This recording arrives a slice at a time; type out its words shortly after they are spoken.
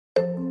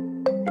This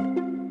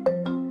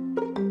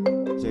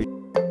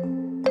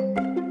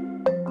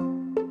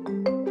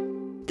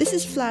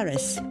is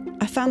Flaris,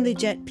 a family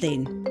jet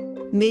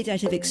plane, made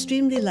out of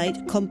extremely light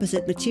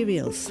composite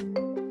materials.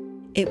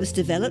 It was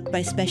developed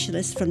by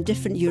specialists from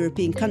different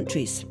European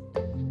countries.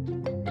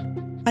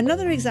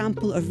 Another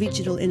example of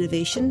regional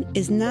innovation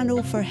is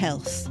Nano for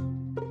Health.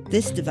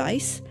 This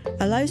device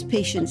allows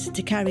patients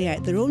to carry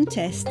out their own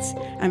tests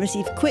and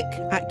receive quick,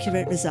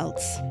 accurate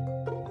results.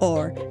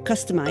 Or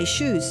customised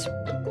shoes,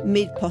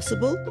 made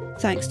possible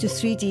thanks to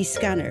 3D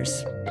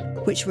scanners,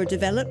 which were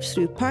developed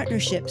through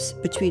partnerships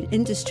between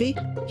industry,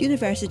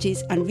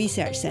 universities and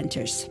research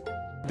centres.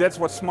 That's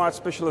what smart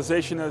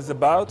specialization is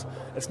about.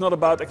 It's not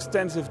about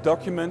extensive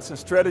documents and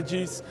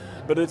strategies,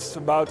 but it's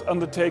about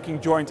undertaking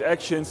joint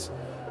actions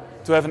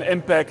to have an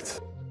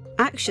impact.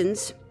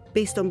 Actions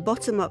based on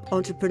bottom-up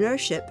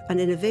entrepreneurship and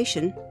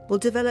innovation will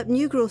develop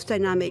new growth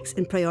dynamics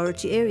in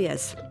priority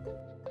areas.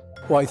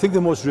 Well, I think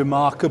the most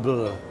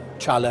remarkable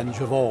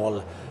challenge of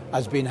all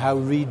has been how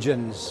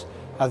regions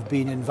have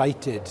been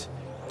invited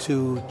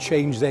to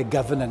change their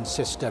governance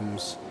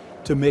systems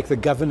to make the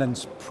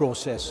governance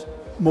process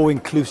more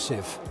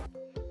inclusive.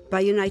 By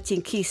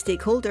uniting key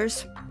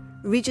stakeholders,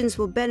 regions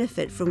will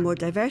benefit from more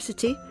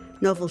diversity,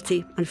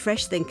 novelty and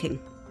fresh thinking.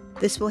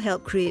 This will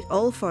help create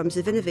all forms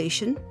of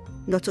innovation,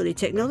 not only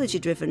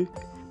technology-driven,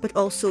 but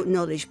also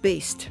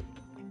knowledge-based.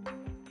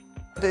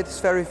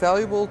 It's very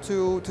valuable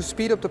to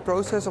speed up the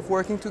process of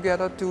working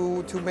together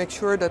to make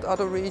sure that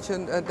other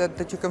regions,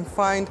 that you can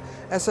find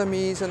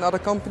SMEs and other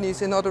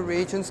companies in other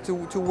regions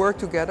to work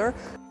together.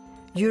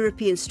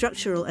 European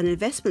structural and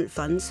investment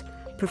funds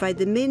provide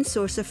the main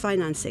source of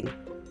financing,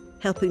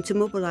 helping to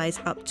mobilise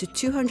up to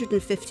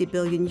 €250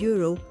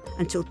 billion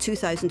until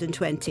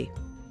 2020.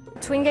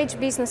 To engage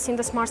business in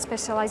the smart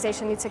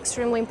specialization, it's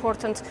extremely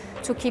important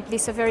to keep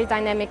this a very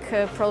dynamic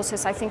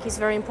process. I think it's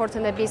very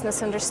important that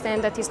business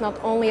understand that it's not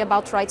only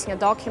about writing a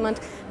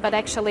document, but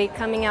actually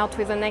coming out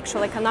with an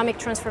actual economic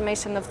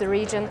transformation of the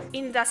region.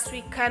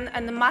 Industry can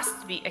and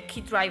must be a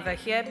key driver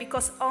here,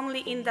 because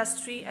only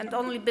industry and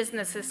only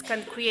businesses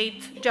can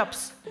create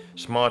jobs.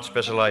 Smart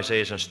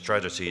specialization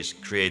strategies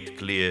create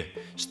clear,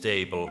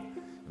 stable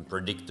and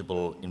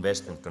predictable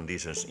investment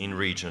conditions in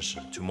regions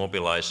to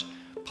mobilize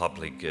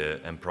public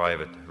and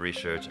private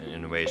research and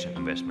innovation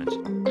investments.